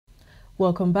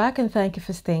Welcome back and thank you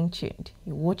for staying tuned.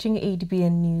 You're watching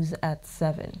ADBN News at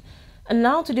 7. And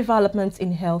now to developments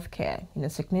in healthcare. In a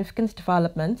significant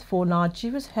development for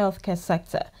Nigeria's healthcare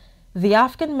sector, the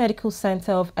African Medical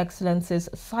Center of Excellence's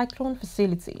Cyclotron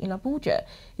facility in Abuja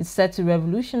is set to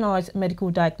revolutionize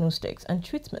medical diagnostics and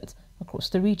treatment across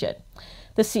the region.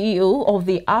 The CEO of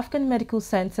the African Medical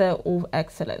Center of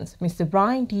Excellence, Mr.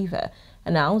 Brian Diva,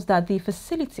 announced that the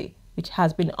facility, which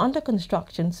has been under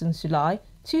construction since July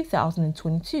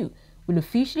 2022, will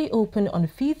officially open on the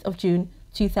 5th of June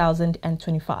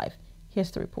 2025.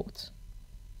 Here's the report.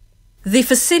 The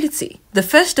facility, the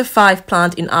first of 5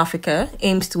 planned in Africa,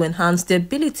 aims to enhance the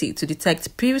ability to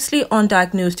detect previously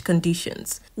undiagnosed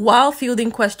conditions. While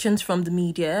fielding questions from the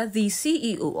media, the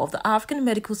CEO of the African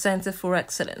Medical Center for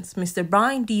Excellence, Mr.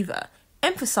 Brian Diva,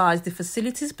 emphasized the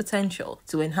facility's potential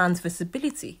to enhance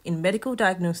visibility in medical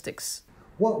diagnostics.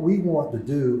 What we want to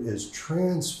do is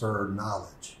transfer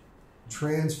knowledge,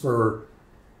 transfer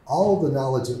all the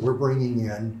knowledge that we're bringing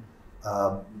in,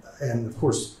 and of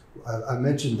course, I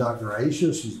mentioned Dr.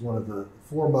 Aisha. She's one of the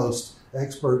foremost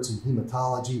experts in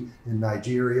hematology in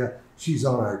Nigeria. She's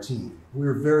on our team.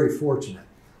 We're very fortunate.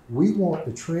 We want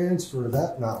to transfer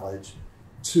that knowledge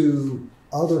to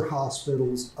other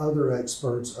hospitals, other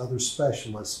experts, other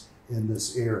specialists in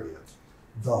this area.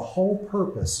 The whole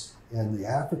purpose in the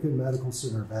African Medical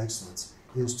Center of Excellence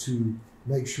is to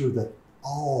make sure that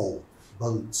all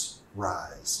boats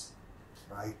rise,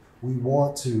 right? We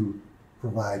want to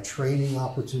provide training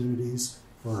opportunities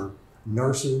for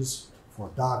nurses, for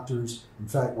doctors. In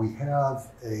fact, we have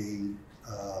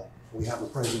a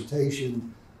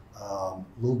presentation a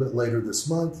little bit later this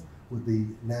month with the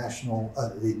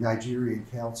Nigerian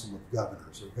Council of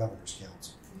Governors, or Governors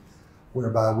Council,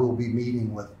 whereby we'll be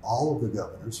meeting with all of the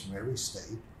governors from every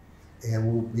state,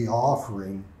 and we'll be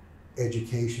offering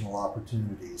educational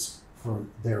opportunities for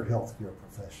their healthcare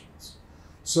professionals.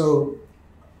 So,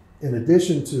 in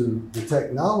addition to the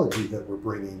technology that we're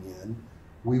bringing in,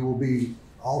 we will be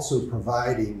also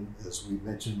providing, as we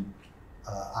mentioned,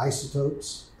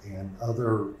 isotopes and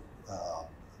other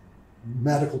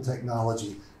medical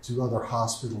technology to other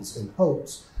hospitals in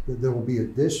hopes that there will be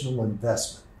additional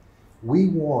investment. We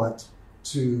want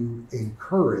to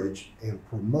encourage and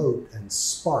promote and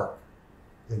spark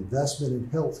investment in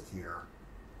healthcare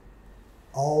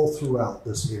all throughout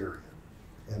this area.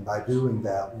 And by doing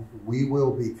that, we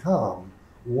will become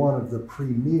one of the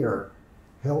premier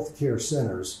healthcare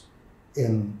centers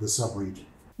in the sub-region.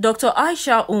 Dr.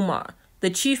 Aisha Umar, the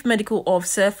Chief Medical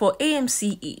Officer for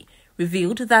AMCE,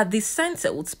 revealed that this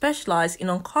center would specialize in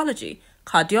oncology,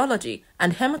 cardiology,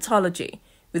 and hematology,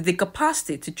 with the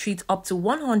capacity to treat up to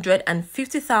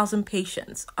 150,000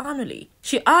 patients annually.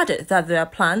 She added that there are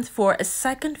plans for a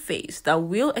second phase that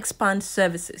will expand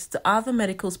services to other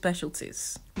medical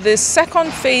specialties. The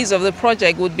second phase of the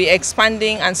project would be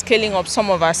expanding and scaling up some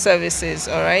of our services,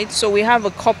 all right? So we have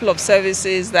a couple of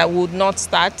services that would not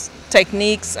start,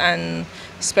 techniques and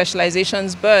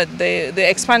specializations, but the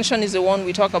expansion is the one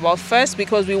we talk about first,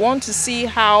 because we want to see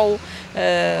how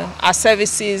our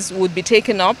services would be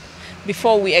taken up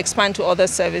before we expand to other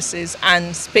services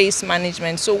and space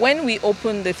management. So when we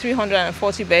open the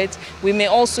 340 beds, we may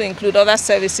also include other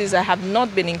services that have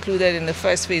not been included in the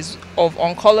first phase of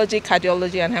oncology,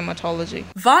 cardiology, and hematology.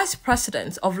 Vice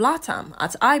President of LATAM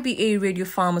at IBA Radio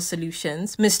Pharma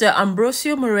Solutions, Mr.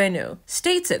 Ambrosio Moreno,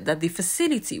 stated that the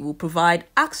facility will provide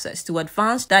access to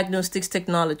advanced diagnostics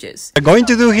technologies. What we're going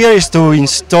to do here is to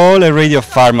install a radio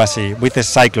pharmacy with a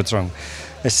cyclotron.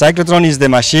 A cyclotron is the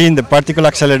machine, the particle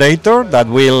accelerator that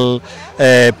will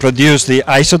produce the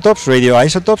isotopes,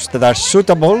 radioisotopes that are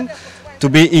suitable to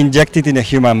be injected in a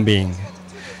human being.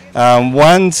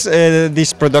 Once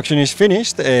this production is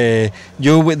finished, they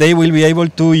will be able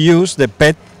to use the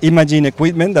PET imaging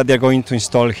equipment that they're going to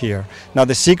install here. Now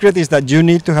the secret is that you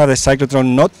need to have the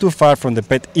cyclotron not too far from the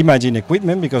PET imaging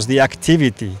equipment, because the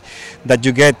activity that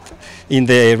you get in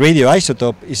the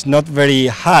radioisotope is not very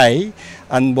high,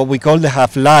 and what we call the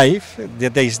half-life,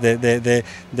 that is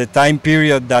the time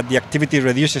period that the activity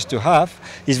reduces to half,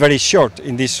 is very short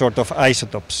in these sort of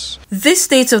isotopes. This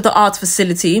state-of-the-art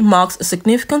facility marks a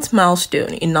significant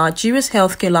milestone in Nigeria's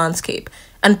healthcare landscape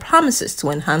and promises to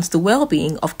enhance the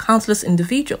well-being of countless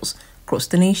individuals across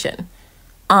the nation.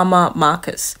 Ama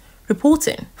Marcus,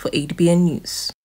 reporting for ADBN News.